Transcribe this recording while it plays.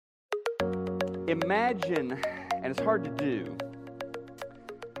Imagine, and it's hard to do,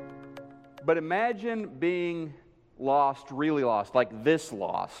 but imagine being lost, really lost, like this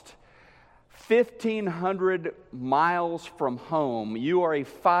lost. 1,500 miles from home. You are a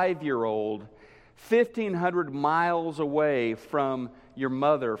 5-year-old, 1,500 miles away from your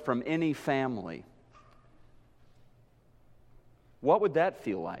mother, from any family. What would that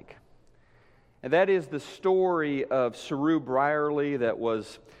feel like? And that is the story of Saroo Brierley that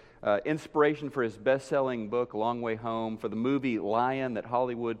was inspiration for his best-selling book, Long Way Home, for the movie Lion that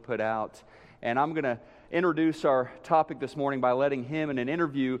Hollywood put out. And I'm going to introduce our topic this morning by letting him, in an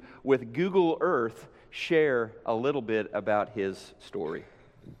interview with Google Earth, share a little bit about his story.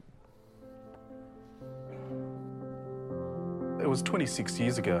 It was 26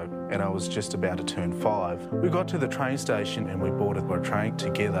 years ago, and I was just about to turn 5. We got to the train station and we boarded our train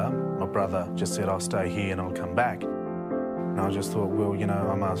together. My brother just said, I'll stay here and I'll come back. And I just thought, well,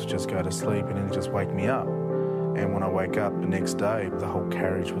 I might as well just go to sleep and then just wake me up. And when I woke up the next day, the whole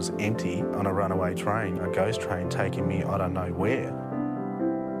carriage was empty on a runaway train, a ghost train taking me I don't know where.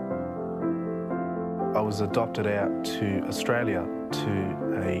 I was adopted out to Australia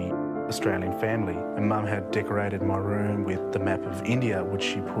to a Australian family, and Mum had decorated my room with the map of India, which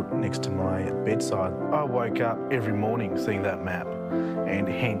she put next to my bedside. I woke up every morning seeing that map, and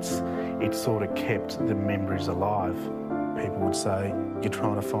hence it sort of kept the memories alive. People would say, you're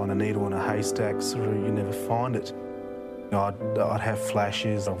trying to find a needle in a haystack, so you never find it. I'd have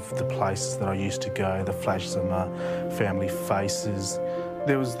flashes of the places that I used to go, the flashes of my family faces.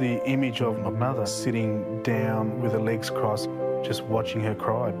 There was the image of my mother sitting down with her legs crossed, just watching her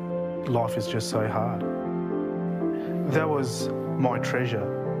cry. Life is just so hard. That was my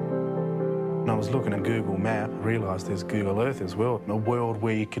treasure. And I was looking at Google Map, realised there's Google Earth as well, a world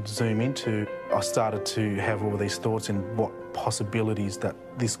where you could zoom into. I started to have all these thoughts and what possibilities that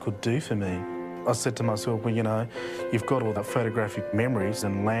this could do for me. I said to myself, well, you've got all the photographic memories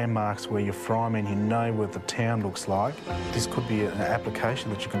and landmarks where you're from and you know what the town looks like. This could be an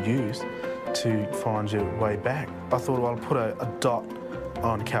application that you could use to find your way back. I thought, well, I'll put a dot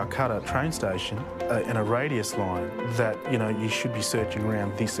on Calcutta train station in a radius line that, you should be searching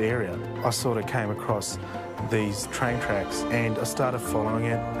around this area. I sort of came across these train tracks and I started following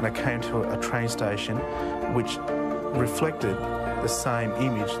it, and I came to a train station which reflected the same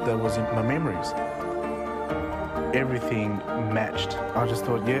image that was in my memories. Everything matched. I just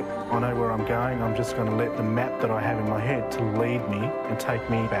thought, yep, I know where I'm going. I'm just going to let the map that I have in my head to lead me and take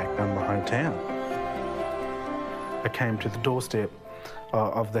me back to my hometown. I came to the doorstep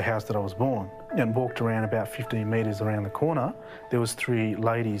of the house that I was born and walked around about 15 metres around the corner. There was 3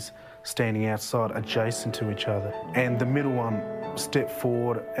 ladies standing outside adjacent to each other, and the middle one stepped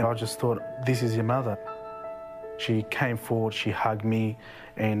forward, and I just thought, this is your mother. She came forward, she hugged me,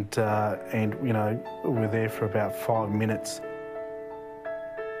 and we were there for about 5 minutes.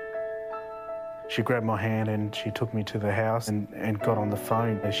 She grabbed my hand and she took me to the house and got on the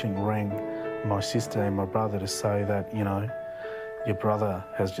phone. She rang my sister and my brother to say that, your brother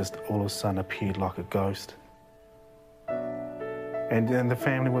has just all of a sudden appeared like a ghost. And the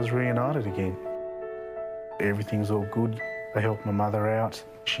family was reunited again. Everything's all good. They helped my mother out.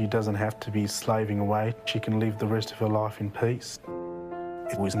 She doesn't have to be slaving away. She can live the rest of her life in peace.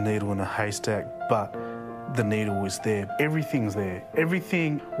 It was a needle in a haystack, but the needle was there. Everything's there.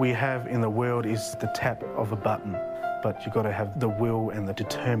 Everything we have in the world is the tap of a button, but you've got to have the will and the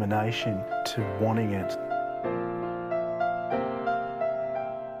determination to wanting it.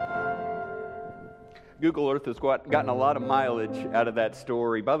 Google Earth has gotten a lot of mileage out of that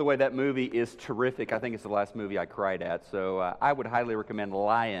story. By the way, that movie is terrific. I think it's the last movie I cried at, so I would highly recommend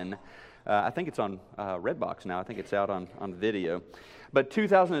Lion. I think it's on Redbox now. I think it's out on video. But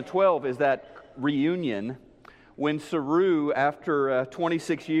 2012 is that reunion when Saroo, after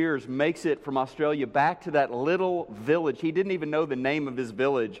 26 years, makes it from Australia back to that little village. He didn't even know the name of his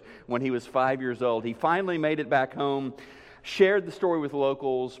village when he was 5 years old. He finally made it back home, shared the story with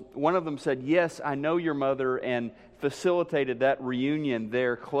locals. One of them said, yes, I know your mother, and facilitated that reunion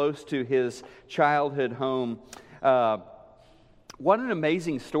there close to his childhood home. What an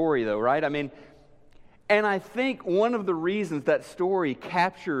amazing story, though, right? I mean, and I think one of the reasons that story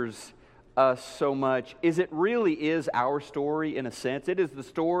captures us so much is it really is our story in a sense. It is the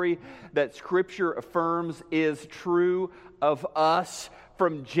story that Scripture affirms is true of us.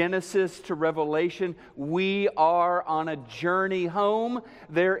 From Genesis to Revelation, we are on a journey home.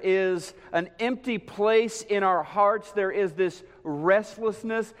 There is an empty place in our hearts. There is this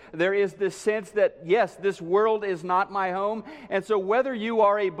restlessness. There is this sense that, yes, this world is not my home. And so whether you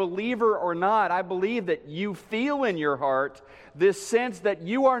are a believer or not, I believe that you feel in your heart this sense that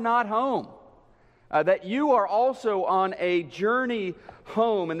you are not home. that you are also on a journey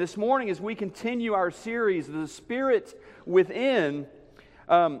home. And this morning, as we continue our series, The Spirit Within,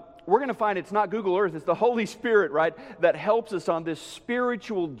 we're going to find it's not Google Earth, it's the Holy Spirit, right, that helps us on this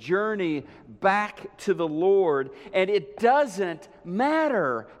spiritual journey back to the Lord. And it doesn't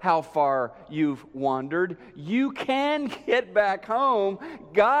matter how far you've wandered. You can get back home.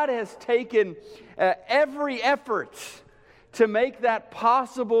 God has taken every effort to make that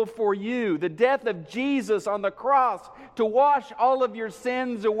possible for you. The death of Jesus on the cross to wash all of your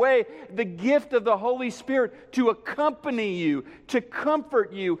sins away. The gift of the Holy Spirit to accompany you, to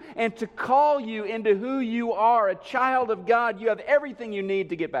comfort you, and to call you into who you are, a child of God. You have everything you need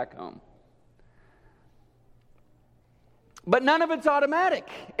to get back home. But none of it's automatic.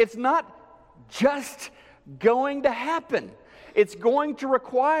 It's not just going to happen. It's going to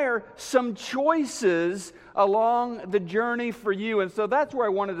require some choices along the journey for you. And so that's where I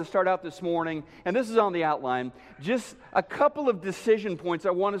wanted to start out this morning. And this is on the outline. Just a couple of decision points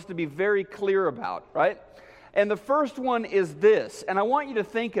I want us to be very clear about, right? And the first one is this. And I want you to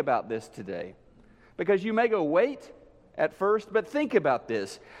think about this today. Because you may go, wait, at first, but think about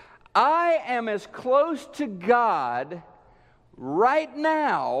this. I am as close to God right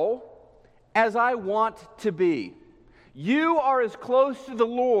now as I want to be. You are as close to the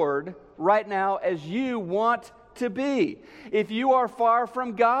Lord right now as you want to be. If you are far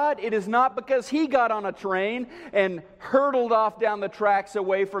from God, it is not because He got on a train and hurtled off down the tracks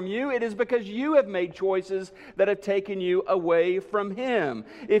away from you. It is because you have made choices that have taken you away from Him.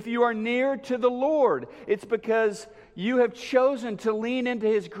 If you are near to the Lord, it's because you have chosen to lean into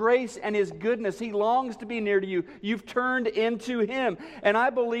His grace and His goodness. He longs to be near to you. You've turned into Him. And I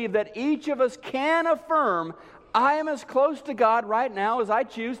believe that each of us can affirm, I am as close to God right now as I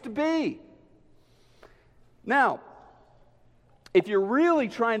choose to be. Now, if you're really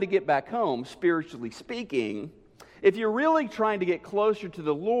trying to get back home, spiritually speaking, if you're really trying to get closer to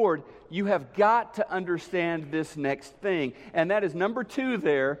the Lord, you have got to understand this next thing. And that is number 2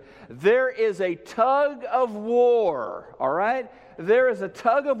 there. There is a tug of war, all right? There is a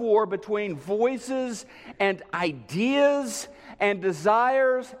tug of war between voices and ideas and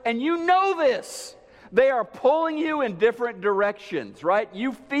desires, and you know this. They are pulling you in different directions, right?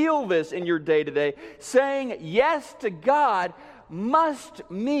 You feel this in your day-to-day. Saying yes to God must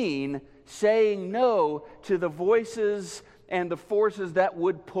mean saying no to the voices and the forces that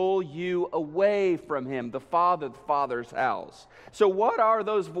would pull you away from Him, the Father's house. So what are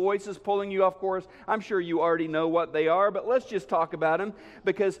those voices pulling you? Of course, I'm sure you already know what they are, but let's just talk about them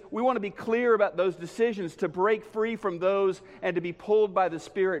because we want to be clear about those decisions to break free from those and to be pulled by the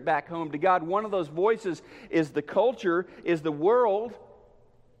Spirit back home to God. One of those voices is the culture, is the world.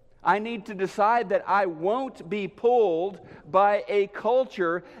 I need to decide that I won't be pulled by a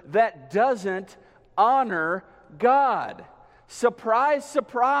culture that doesn't honor God. Surprise,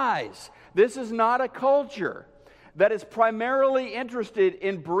 surprise. This is not a culture that is primarily interested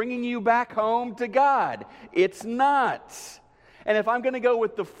in bringing you back home to God. It's not. And if I'm going to go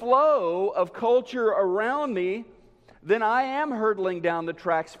with the flow of culture around me, then I am hurtling down the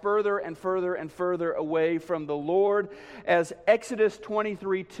tracks further and further and further away from the Lord. As Exodus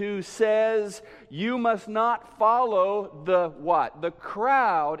 23:2 says, you must not follow the what? The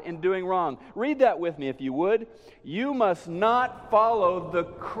crowd in doing wrong. Read that with me if you would. You must not follow the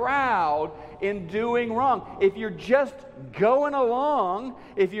crowd in doing wrong. If you're just going along,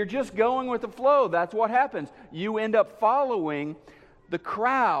 if you're just going with the flow, that's what happens. You end up following the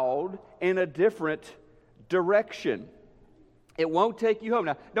crowd in a different direction. It won't take you home.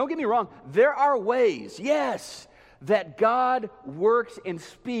 Now, don't get me wrong. There are ways, yes, that God works and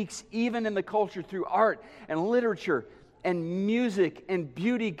speaks even in the culture through art and literature and music and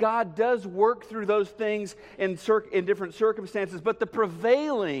beauty. God does work through those things in different circumstances, but the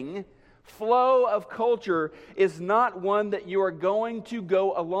prevailing flow of culture is not one that you are going to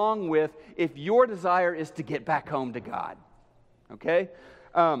go along with if your desire is to get back home to God. Okay?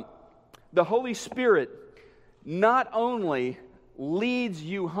 The Holy Spirit not only leads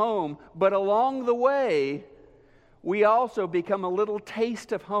you home, but along the way, we also become a little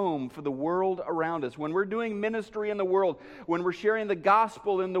taste of home for the world around us. When we're doing ministry in the world, when we're sharing the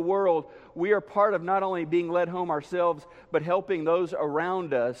gospel in the world, we are part of not only being led home ourselves, but helping those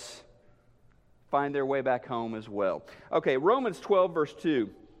around us find their way back home as well. Okay, Romans 12, verse 2.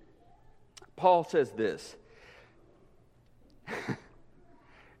 Paul says this.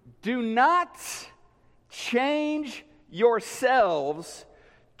 Do not change yourselves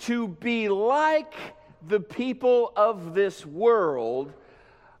to be like the people of this world,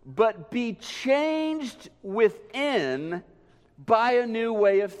 but be changed within by a new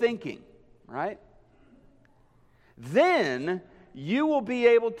way of thinking, right? then you will be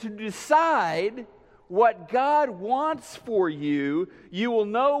able to decide what God wants for you. You will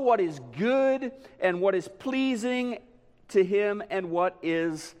know what is good and what is pleasing to Him and what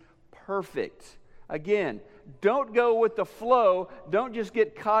is perfect. Again, don't go with the flow. Don't just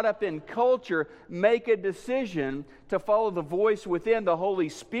get caught up in culture. Make a decision to follow the voice within, the Holy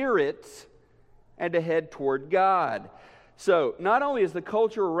Spirit, and to head toward God. So, not only is the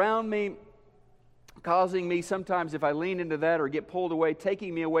culture around me causing me sometimes, if I lean into that or get pulled away,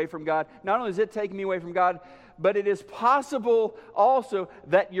 taking me away from God, not only is it taking me away from God, but it is possible also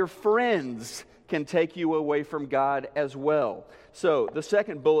that your friends can take you away from God as well. So, the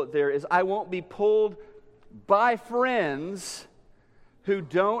second bullet there is, I won't be pulled by friends who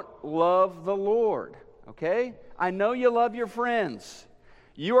don't love the Lord. Okay? I know you love your friends.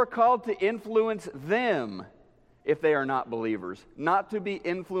 You are called to influence them if they are not believers, not to be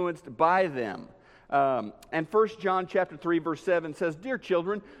influenced by them. And 1 John chapter 3, verse 7 says, Dear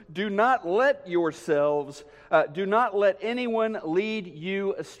children, do not let anyone lead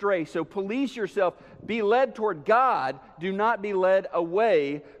you astray. So police yourself. Be led toward God. Do not be led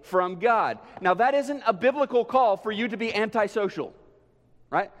away from God. Now, that isn't a biblical call for you to be antisocial,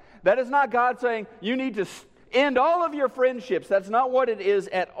 right? That is not God saying you need to end all of your friendships. That's not what it is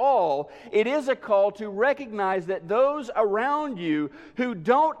at all. It is a call to recognize that those around you who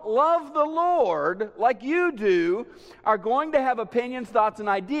don't love the Lord like you do are going to have opinions, thoughts, and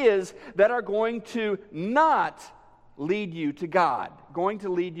ideas that are going to not lead you to God, going to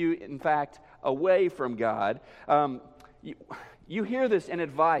lead you, in fact, away from God. You hear this in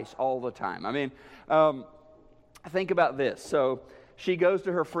advice all the time. I mean, think about this. So, she goes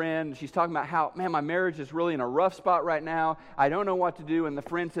to her friend, she's talking about how, man, my marriage is really in a rough spot right now. I don't know what to do. And the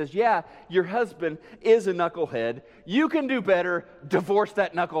friend says, yeah, your husband is a knucklehead. You can do better. Divorce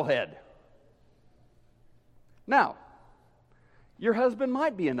that knucklehead. Now, your husband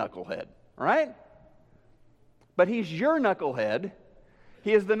might be a knucklehead, right? But he's your knucklehead.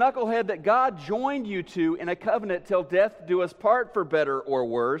 He is the knucklehead that God joined you to in a covenant till death do us part, for better or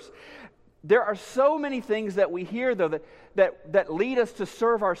worse. There are so many things that we hear, though, that lead us to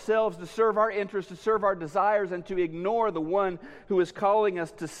serve ourselves, to serve our interests, to serve our desires, and to ignore the one who is calling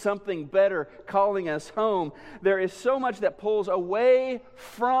us to something better, calling us home. There is so much that pulls away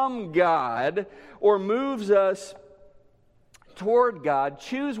from God or moves us toward God.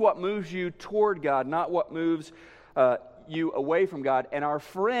 Choose what moves you toward God, not what moves you away from God. And our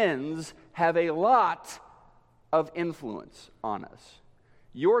friends have a lot of influence on us.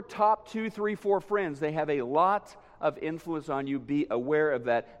 Your top 2, 3, 4 friends, they have a lot of influence on you. Be aware of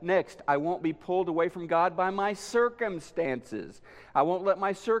that. Next, I won't be pulled away from God by my circumstances. I won't let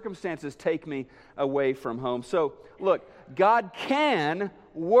my circumstances take me away from home. So, look, God can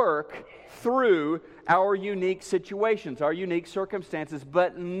work through our unique situations, our unique circumstances,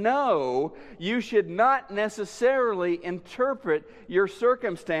 but no, you should not necessarily interpret your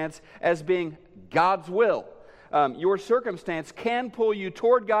circumstance as being God's will. Your circumstance can pull you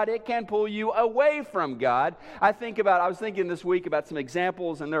toward God. It can pull you away from God. I was thinking this week about some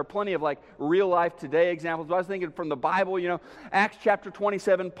examples, and there are plenty of like real life today examples. But I was thinking from the Bible, Acts chapter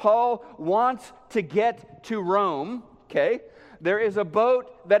 27, Paul wants to get to Rome, okay? There is a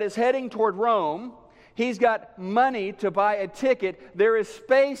boat that is heading toward Rome. He's got money to buy a ticket. There is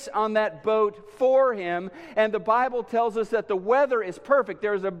space on that boat for him. And the Bible tells us that the weather is perfect.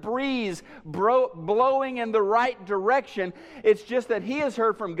 There's a breeze blowing in the right direction. It's just that he has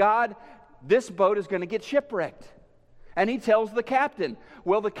heard from God, this boat is going to get shipwrecked. And he tells the captain.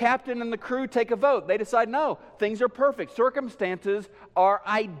 Well, the captain and the crew take a vote. They decide, no, things are perfect. Circumstances are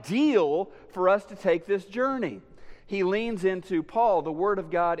ideal for us to take this journey. He leans into Paul, the Word of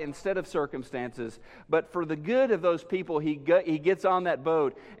God, instead of circumstances. But for the good of those people, he gets on that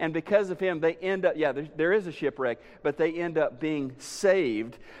boat. And because of him, they end up, there is a shipwreck, but they end up being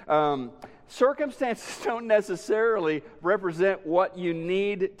saved. Circumstances don't necessarily represent what you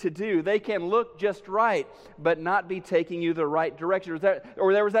need to do. They can look just right, but not be taking you the right direction.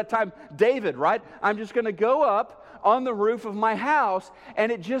 Or there was that time, David, right? I'm just going to go up on the roof of my house,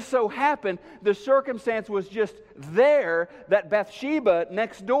 and it just so happened the circumstance was just there that Bathsheba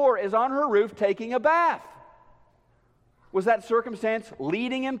next door is on her roof taking a bath. Was that circumstance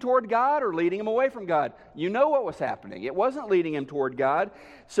leading him toward God or leading him away from God? You know what was happening. It wasn't leading him toward God.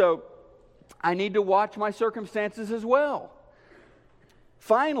 So I need to watch my circumstances as well.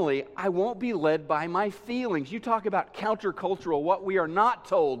 Finally, I won't be led by my feelings. You talk about countercultural, what we are not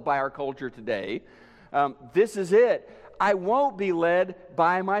told by our culture today. This is it. I won't be led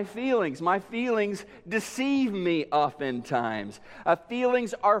by my feelings. My feelings deceive me oftentimes.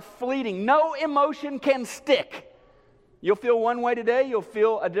 Feelings are fleeting. No emotion can stick. You'll feel one way today, you'll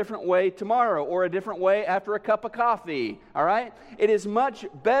feel a different way tomorrow, or a different way after a cup of coffee, all right? It is much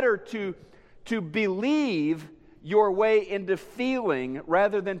better to believe your way into feeling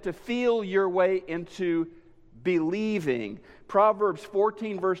rather than to feel your way into believing. Proverbs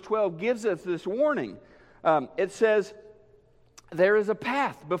 14 verse 12 gives us this warning. It says, there is a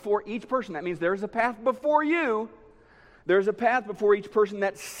path before each person. That means there is a path before you. There's a path before each person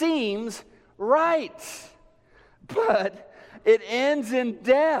that seems right, but it ends in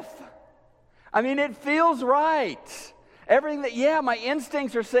death. I mean, it feels right. Everything that, my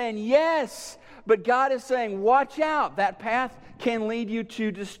instincts are saying yes, but God is saying, watch out. That path can lead you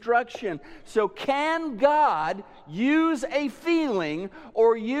to destruction. So can God use a feeling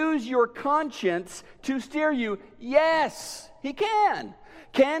or use your conscience to steer you? Yes, He can.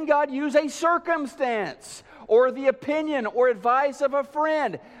 Can God use a circumstance or the opinion or advice of a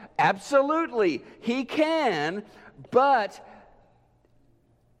friend? Absolutely, He can, but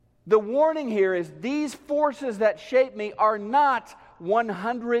the warning here is these forces that shape me are not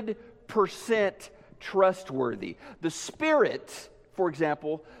 100% trustworthy. The Spirit, for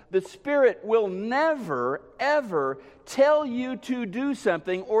example, the Spirit will never, ever tell you to do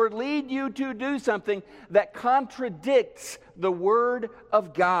something or lead you to do something that contradicts the Word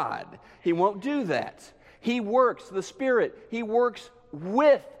of God. He won't do that. He works, the Spirit, He works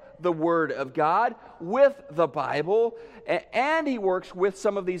with the Word of God, with the Bible, and He works with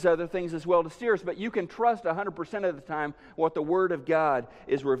some of these other things as well to steer us. But you can trust 100% of the time what the Word of God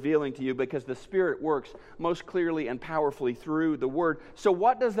is revealing to you, because the Spirit works most clearly and powerfully through the Word. So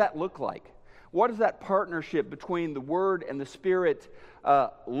what does that look like? What does that partnership between the Word and the Spirit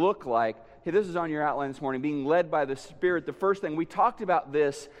look like? Hey, this is on your outline this morning, being led by the Spirit. The first thing, we talked about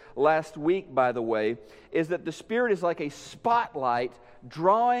this last week, by the way, is that the Spirit is like a spotlight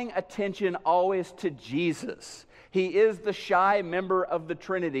drawing attention always to Jesus. He is the shy member of the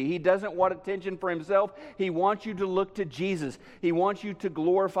Trinity. He doesn't want attention for Himself. He wants you to look to Jesus. He wants you to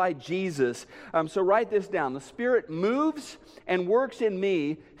glorify Jesus. So write this down. The Spirit moves and works in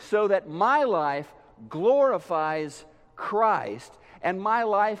me so that my life glorifies Christ, and my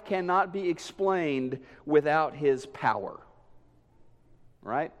life cannot be explained without His power.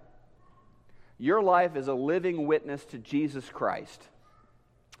 Right? Your life is a living witness to Jesus Christ.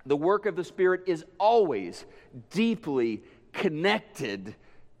 The work of the Spirit is always deeply connected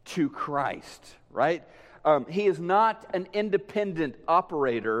to Christ, right? He is not an independent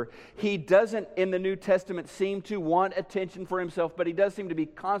operator. He doesn't, in the New Testament, seem to want attention for Himself, but He does seem to be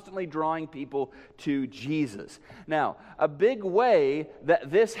constantly drawing people to Jesus. Now, a big way that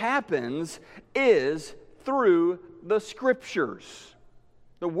this happens is through the Scriptures,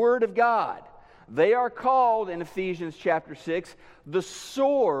 the Word of God. They are called, in Ephesians chapter 6, the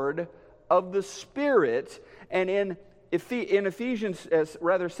sword of the Spirit. And in Ephesians,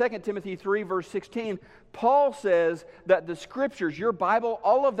 2 Timothy 3, verse 16, Paul says that the Scriptures, your Bible,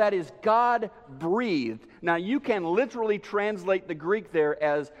 all of that is God-breathed. Now, you can literally translate the Greek there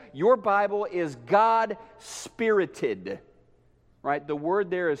as your Bible is God-spirited. Right? The word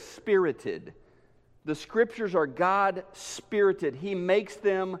there is spirited. The Scriptures are God-spirited. He makes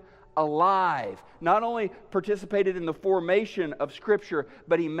them alive. Not only participated in the formation of Scripture,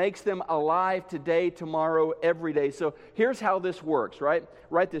 but He makes them alive today, tomorrow, every day. So here's how this works, right?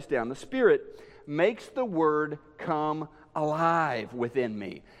 Write this down. The Spirit makes the Word come alive within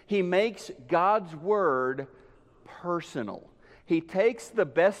me. He makes God's Word personal. He takes the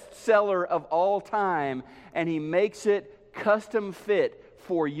bestseller of all time and He makes it custom fit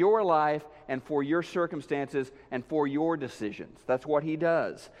for your life and for your circumstances and for your decisions. That's what He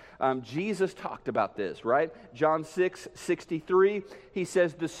does. Jesus talked about this, right? John 6:63, He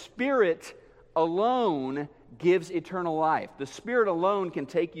says, the Spirit alone gives eternal life. The Spirit alone can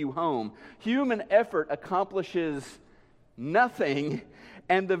take you home. Human effort accomplishes nothing,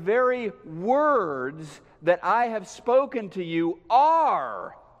 and the very words that I have spoken to you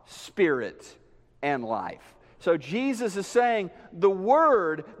are spirit and life. So Jesus is saying the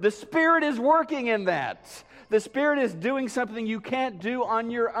Word, the Spirit is working in that. The Spirit is doing something you can't do on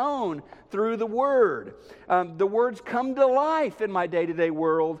your own through the Word. The words come to life in my day-to-day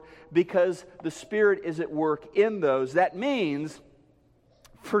world because the Spirit is at work in those. That means,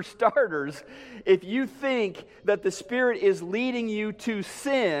 for starters, if you think that the Spirit is leading you to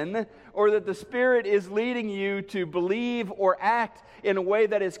sin, or that the Spirit is leading you to believe or act in a way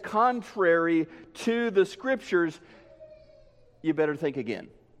that is contrary to the Scriptures, you better think again.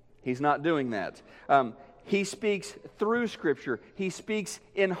 He's not doing that. He speaks through Scripture. He speaks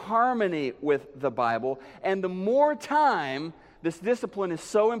in harmony with the Bible. And the more time, this discipline is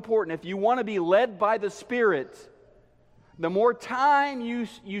so important. If you want to be led by the Spirit, The more time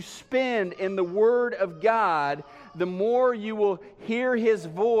you spend in the Word of God, the more you will hear His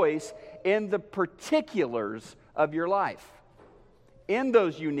voice in the particulars of your life. In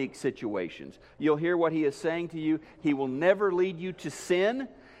those unique situations, you'll hear what He is saying to you. He will never lead you to sin.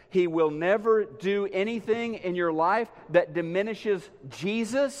 He will never do anything in your life that diminishes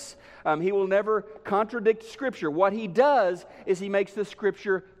Jesus. He will never contradict Scripture. What He does is He makes the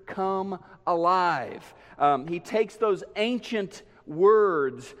Scripture come alive. He takes those ancient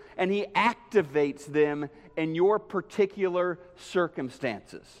words and He activates them in your particular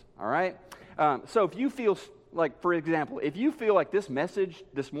circumstances. All right? So if you feel like, for example, if you feel like this message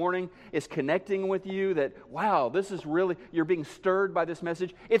this morning is connecting with you, that, wow, this is really, you're being stirred by this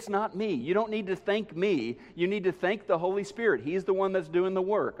message, it's not me. You don't need to thank me. You need to thank the Holy Spirit. He's the one that's doing the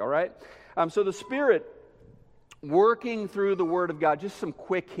work, all right? So the Spirit working through the Word of God, just some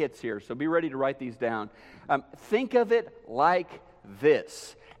quick hits here, so be ready to write these down. Think of it like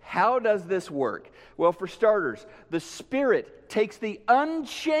this. How does this work? Well, for starters, the Spirit takes the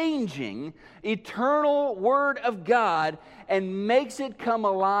unchanging, eternal Word of God and makes it come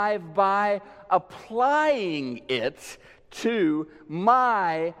alive by applying it to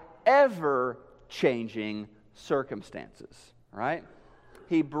my ever-changing circumstances, right?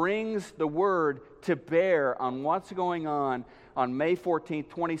 He brings the Word to bear on what's going on May 14th,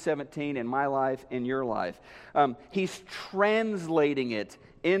 2017, in my life, in your life. He's translating it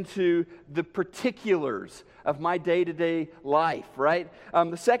into the particulars of my day-to-day life, right?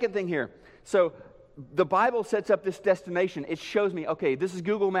 The second thing here, so the Bible sets up this destination. It shows me, okay, this is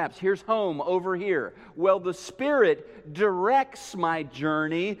Google Maps. Here's home over here. Well, the Spirit directs my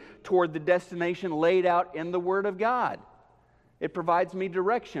journey toward the destination laid out in the Word of God. It provides me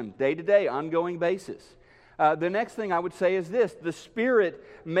direction, day-to-day, ongoing basis. The next thing I would say is this. The Spirit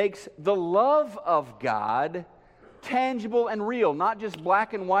makes the love of God tangible and real, not just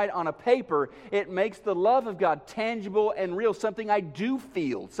black and white on a paper. It makes the love of God tangible and real, something I do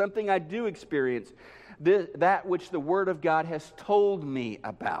feel, something I do experience, that which the Word of God has told me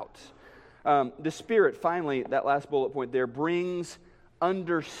about. The Spirit, finally, that last bullet point there, brings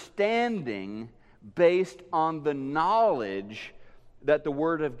understanding based on the knowledge that the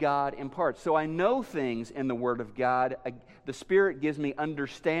Word of God imparts. So I know things in the Word of God. The Spirit gives me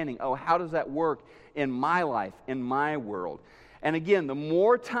understanding. Oh, how does that work in my life, in my world? And again, the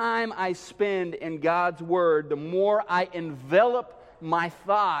more time I spend in God's Word, the more I envelop my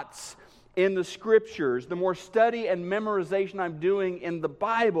thoughts in the Scriptures, the more study and memorization I'm doing in the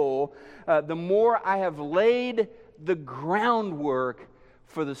Bible, the more I have laid the groundwork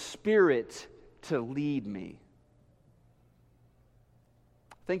for the Spirit to lead me.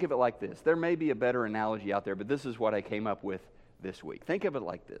 Think of it like this. There may be a better analogy out there, but this is what I came up with this week. Think of it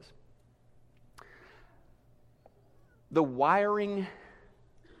like this. The wiring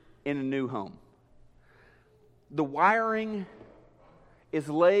in a new home. The wiring is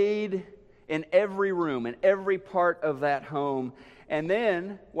laid in every room, in every part of that home. And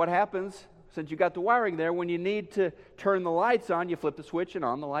then what happens, since you got the wiring there, when you need to turn the lights on, you flip the switch and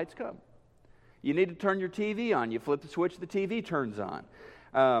on the lights come. You need to turn your TV on, you flip the switch, the TV turns on.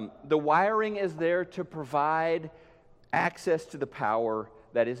 The wiring is there to provide access to the power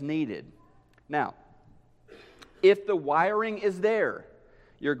that is needed. Now, if the wiring is there,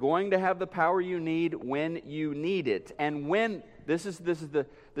 you're going to have the power you need when you need it. And when this is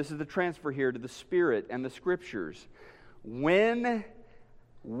the transfer here to the Spirit and the Scriptures. When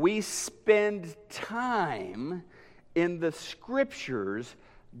we spend time in the Scriptures,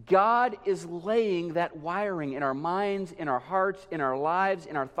 God is laying that wiring in our minds, in our hearts, in our lives,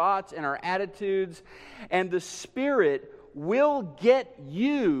 in our thoughts, in our attitudes. And the Spirit will get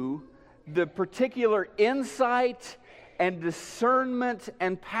you the particular insight and discernment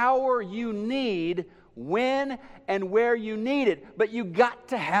and power you need when and where you need it. But you got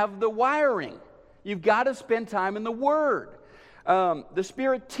to have the wiring. You've got to spend time in the Word. The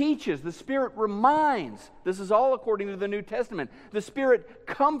Spirit teaches, the Spirit reminds. This is all according to the New Testament. The Spirit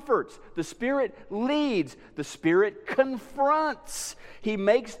comforts, the Spirit leads, the Spirit confronts. He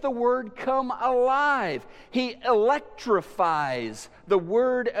makes the Word come alive. He electrifies the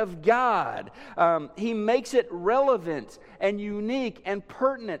Word of God. He makes it relevant and unique and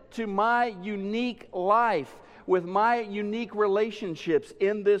pertinent to my unique life with my unique relationships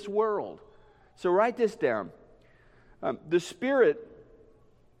in this world. So write this down. The Spirit,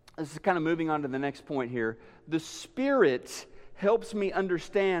 this is kind of moving on to the next point here. The Spirit helps me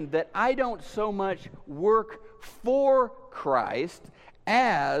understand that I don't so much work for Christ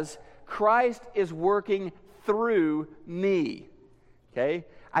as Christ is working through me. Okay?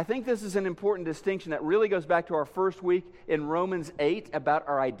 I think this is an important distinction that really goes back to our first week in Romans 8 about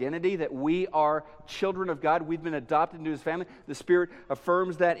our identity, that we are children of God. We've been adopted into His family. The Spirit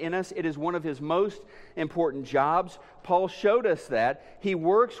affirms that in us. It is one of His most important jobs. Paul showed us that. He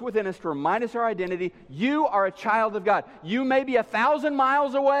works within us to remind us our identity. You are a child of God. You may be 1,000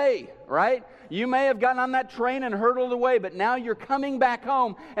 miles away, right? You may have gotten on that train and hurtled away, but now you're coming back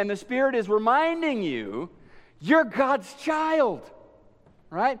home, and the Spirit is reminding you, you're God's child.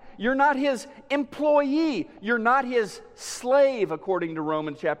 Right? You're not His employee. You're not His slave, according to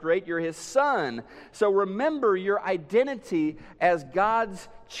Romans chapter 8. You're His son. So remember your identity as God's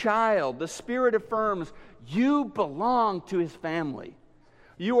child. The Spirit affirms you belong to His family.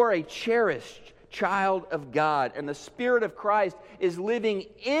 You are a cherished child of God, and the Spirit of Christ is living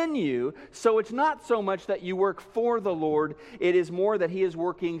in you, so it's not so much that you work for the Lord, it is more that He is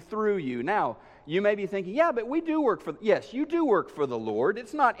working through you. Now, you may be thinking, yeah, but we do work for... Yes, you do work for the Lord.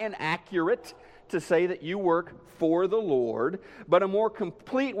 It's not inaccurate to say that you work for the Lord, but a more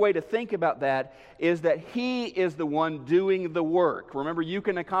complete way to think about that is that He is the one doing the work. Remember, you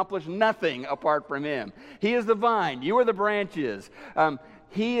can accomplish nothing apart from Him. He is the vine. You are the branches.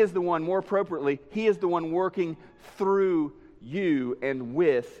 He is the one, more appropriately, He is the one working through you and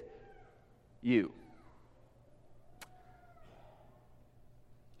with you.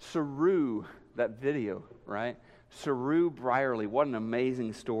 Saru, that video, right? Saru Brierly, what an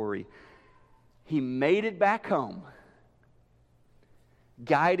amazing story. He made it back home,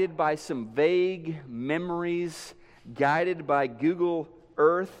 guided by some vague memories, guided by Google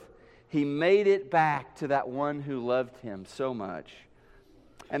Earth. He made it back to that one who loved him so much.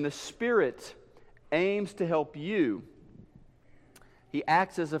 And the Spirit aims to help you. He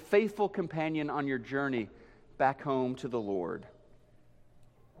acts as a faithful companion on your journey back home to the Lord.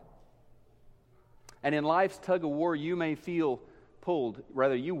 And in life's tug of war, you may feel pulled,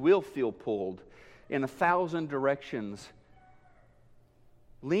 rather you will feel pulled in 1,000 directions.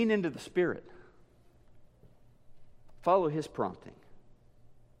 Lean into the Spirit. Follow His prompting.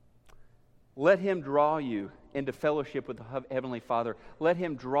 Let Him draw you into fellowship with the Heavenly Father. Let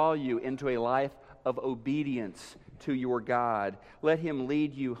Him draw you into a life of obedience to your God. Let Him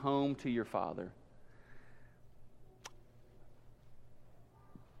lead you home to your Father.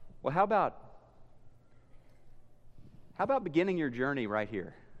 Well, how about beginning your journey right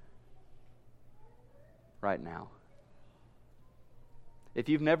here, right now? If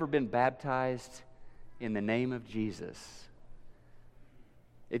you've never been baptized in the name of Jesus,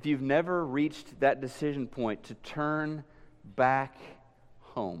 if you've never reached that decision point to turn back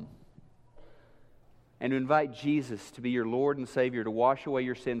home and to invite Jesus to be your Lord and Savior, to wash away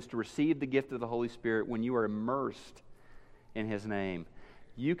your sins, to receive the gift of the Holy Spirit when you are immersed in His name,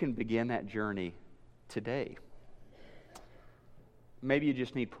 you can begin that journey today. Maybe you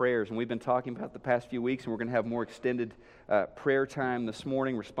just need prayers, and we've been talking about the past few weeks, and we're going to have more extended prayer time this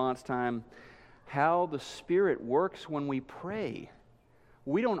morning, response time, how the Spirit works when we pray.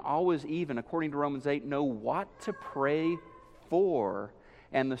 We don't always even, according to Romans 8, know what to pray for,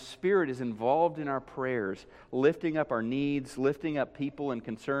 and the Spirit is involved in our prayers, lifting up our needs, lifting up people and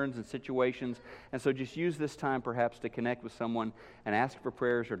concerns and situations, and so just use this time perhaps to connect with someone and ask for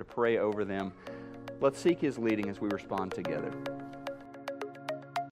prayers or to pray over them. Let's seek His leading as we respond together.